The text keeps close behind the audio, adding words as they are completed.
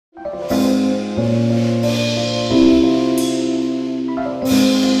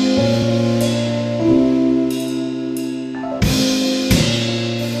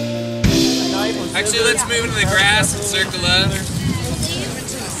Actually, let's move into the grass and circle up.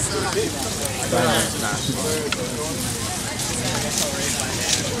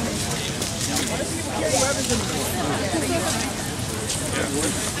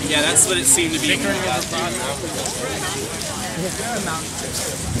 Yeah, that's what it seemed to be.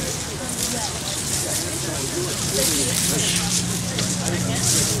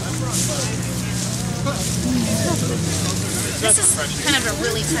 This is kind of a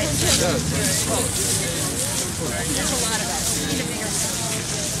really tight fit. There's a lot of us. We need a bigger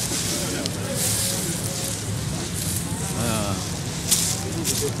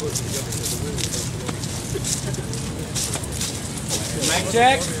Mic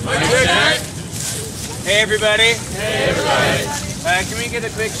check. Mic check. Hey everybody. Hey everybody. Can we get a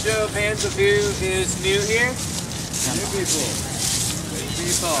quick show of hands of who is new here? New people. New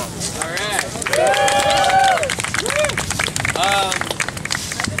people. All right.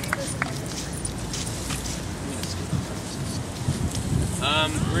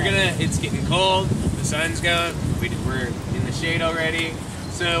 It's getting cold, the sun's going, we're in the shade already.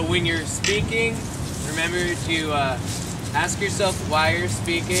 So when you're speaking, remember to ask yourself why you're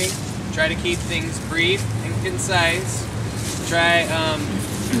speaking. Try to keep things brief and concise. Try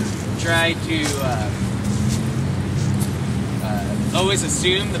to always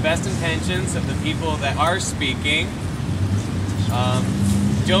assume the best intentions of the people that are speaking.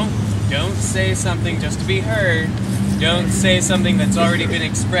 Don't say something just to be heard. Don't say something that's already been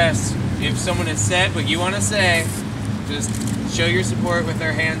expressed. If someone has said what you want to say, just show your support with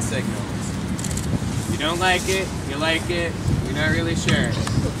their hand signals. You don't like it, you like it, you're not really sure.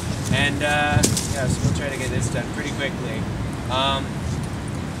 And yeah, so we'll try to get this done pretty quickly.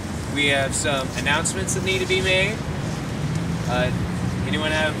 We have some announcements that need to be made.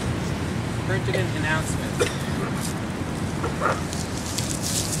 Anyone have pertinent announcements?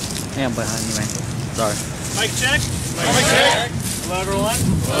 Hey, I'm behind you, man. Sorry. Mic check. Mic check. Hello everyone.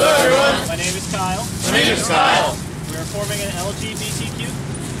 Hello everyone. My name is Kyle. My name is Kyle. We are forming an LGBTQ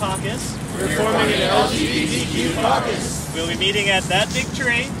caucus. We're forming an LGBTQ caucus. We'll be meeting at that big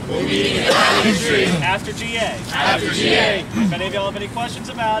tree. We'll be meeting at that big tree. After GA. After GA. If any of y'all have any questions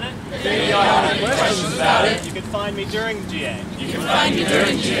about it, If any of y'all have any questions about it, you can find me during GA. you can find me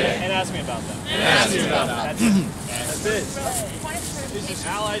during GA. And ask me about that. And ask me about that. That's it. Is this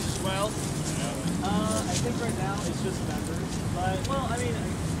allies as well? I think right now it's just members. But, well, I mean,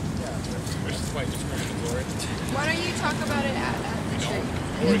 yeah. Which is quite discriminatory. Why don't you talk about it at the tree?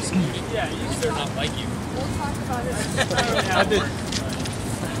 Or excluded. Yeah, you Because they're not like you. We'll talk about it.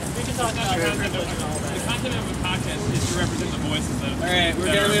 We can talk about content and all that. The content of the contest is to represent the voices of. All right, we're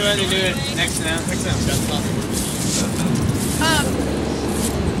gonna move on to do it next announcement.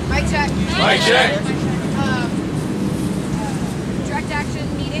 Mic check. Mic check. Direct action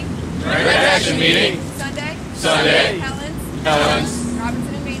meeting. Direct action meeting. Sunday. Sunday. Helens.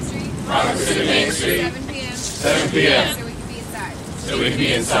 Robinson and Main Street. Robinson and Main Street. 7 p.m. 7 p.m. So we can be inside. So we can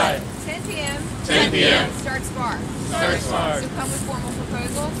be inside. 10 p.m. 10 p.m. Starts bar. Starts bar. So come with formal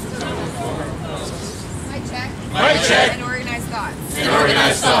proposals. Mic check. Mic check. And organized thoughts. And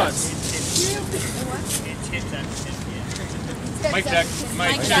organized thoughts. Mic check.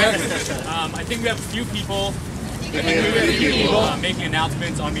 Mic check. I think we have a few people making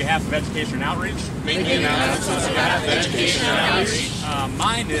announcements on behalf of Education and Outreach. Making announcements on behalf of Education and Outreach.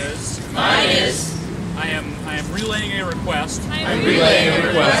 Mine is. I am relaying a request. I'm relaying a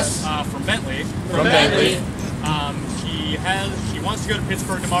request From Bentley. from Bentley. She wants to go to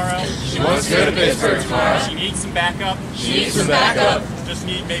Pittsburgh tomorrow. She wants to go to Pittsburgh tomorrow. She needs some backup. She needs some backup. Just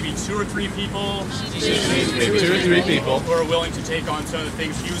need maybe 2 or 3 people She needs maybe 2 or 3 people who are willing to take on some of the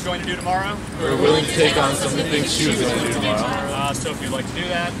things she was going to do tomorrow. who are willing to take on some of the things she was going to do tomorrow. So if you'd like to do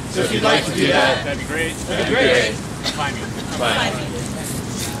that, So if you'd like to do that, that'd be great. that'd be great. Find me. Bye.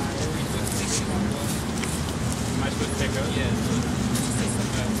 Am I supposed to take those? Yeah.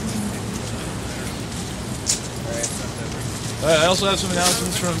 I also have some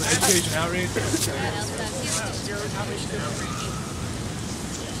announcements from Education Outreach.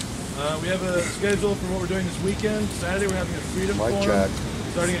 We have a schedule for what we're doing this weekend. Saturday we're having a Freedom Forum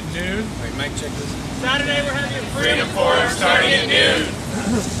starting at noon. All right, mic check this. Saturday we're having a Freedom Forum starting at noon.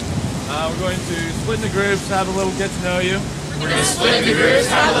 We're going to split into groups, have a little get to know you. We're going to split into groups,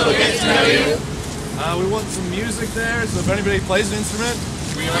 have a little get to know you. We want some music there, so if anybody plays an instrument,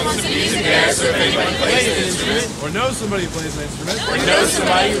 We want some music there, so if anyone plays an instrument, or knows somebody who plays an instrument, or knows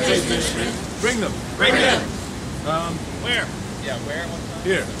somebody who plays an instrument, bring them. bring them. Where? Yeah, where? What time?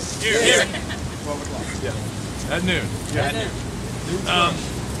 Here. Here. 12 o'clock. Yeah. At noon. Yeah.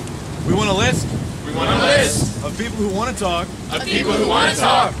 We want a list. We want a list of people who want to talk. of people who want to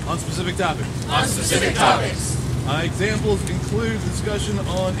talk On specific topics. on specific topics. Examples include discussion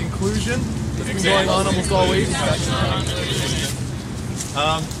on inclusion. That's been going on almost all week.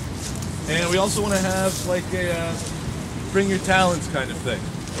 And we also want to have like a bring your talents kind of thing.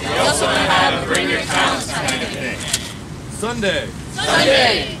 We also want to have a bring your talents kind of thing. Sunday,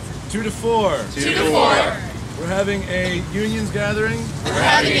 2 to 4. 2 to 4. We're having a unions gathering. We're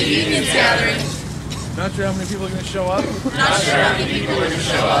having a unions gathering. Not sure how many people are going to show up. Not sure how many people are going to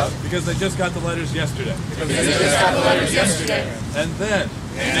show up. Because they just got the letters yesterday. And then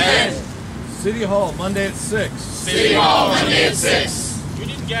City Hall, Monday at 6. City Hall, Monday at 6.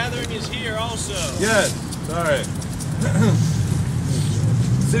 Union gathering is here also. Yes, alright.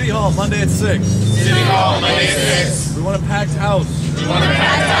 City Hall, Monday at 6. City Hall, Monday at 6. We want a packed house. We want a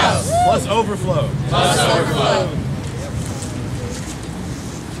packed house. Plus overflow. Plus overflow.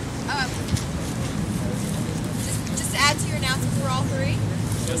 Just add to your announcement for all three.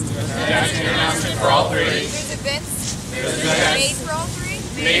 That's your announcement for all three. There's events made for all three.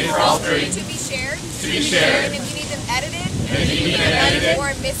 Made for all three. To be shared. To be shared. And if you need them edited.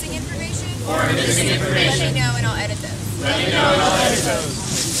 Or missing information. Let Let me know and I'll edit those. Let me know and I'll edit those.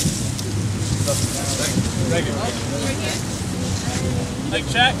 Thank you. Mic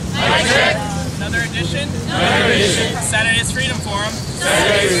check. Mic check. Another edition. Saturday's Freedom Forum.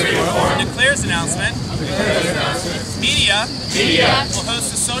 Declares announcement. Media will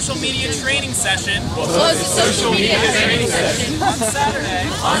host a social media training session on Saturday.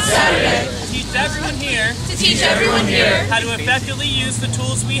 To teach everyone here how to effectively use the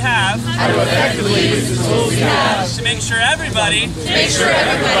tools we have to make sure everybody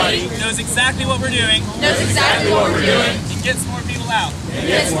knows exactly what we're doing and gets more people out.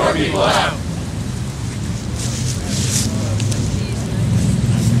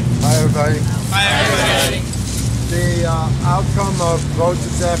 Hi everybody. Hi everybody. The outcome of votes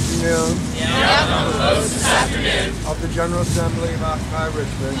this afternoon of the General Assembly of Occupy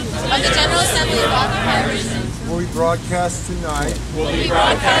Richmond will be broadcast tonight.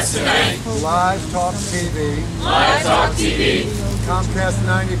 Live Talk TV. Comcast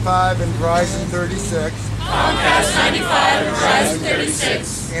 95 and Verizon 36.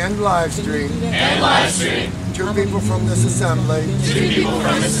 And live stream. Two people from this assembly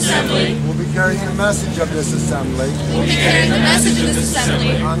will be carrying the message of this assembly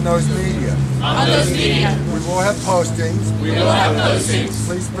on those media. We will have postings.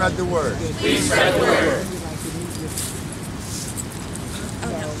 Please spread the word.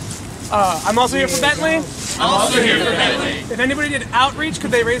 I'm also here for Bentley. If anybody did outreach,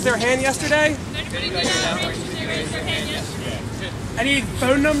 could they raise their hand yesterday? I need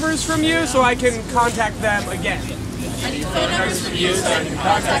phone numbers from you so I can contact them again. Thank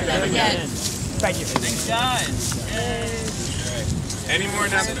you. Thanks, guys. Any more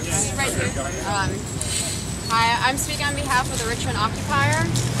announcements? Right here. Hi, I'm speaking on behalf of the Richmond Occupier.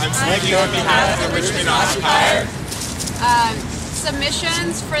 I'm speaking on behalf of the Richmond Occupier.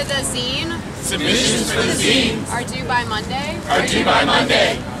 Submissions for the zine are due by Monday.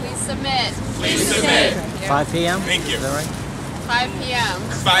 Please submit. 5 p.m.? Thank you. Is that right? 5 p.m.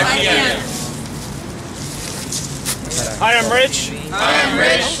 5 p.m. Hi, I'm Rich.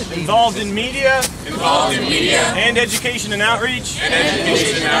 Involved in media. And education and outreach. I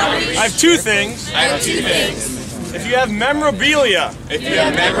have two things. If you have memorabilia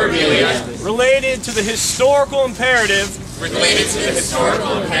related to the historical imperative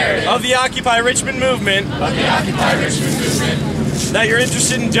of the Occupy Richmond movement that you're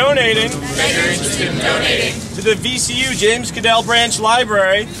interested in donating to the VCU James Cadell Branch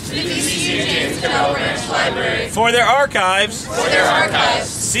Library for their archives,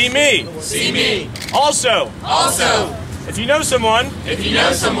 see me. Also, if you know someone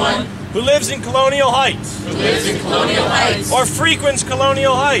who lives in Colonial Heights or frequents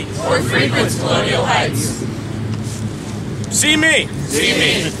Colonial Heights, see me.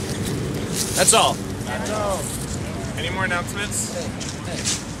 That's all. Any more announcements?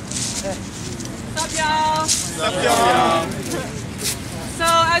 What's up, y'all? So,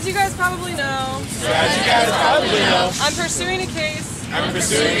 as you guys probably know, I'm pursuing a case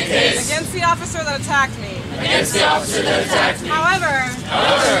against the officer that attacked me. However,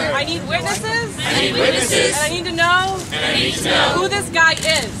 I need witnesses, and I need to know who this guy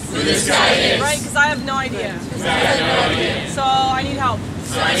is. Right? Because I have no idea. So I need help.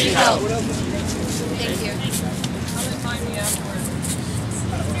 Thank you.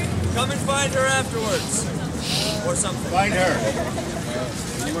 Come and find her afterwards. Or something. Find her.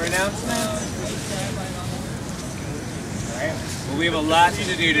 Any more announcements? Well, we have a lot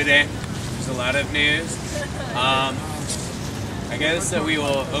to do today. There's a lot of news. I guess that we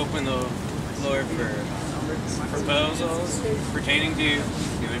will open the floor for proposals pertaining to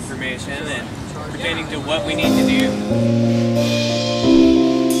new information and pertaining to what we need to do.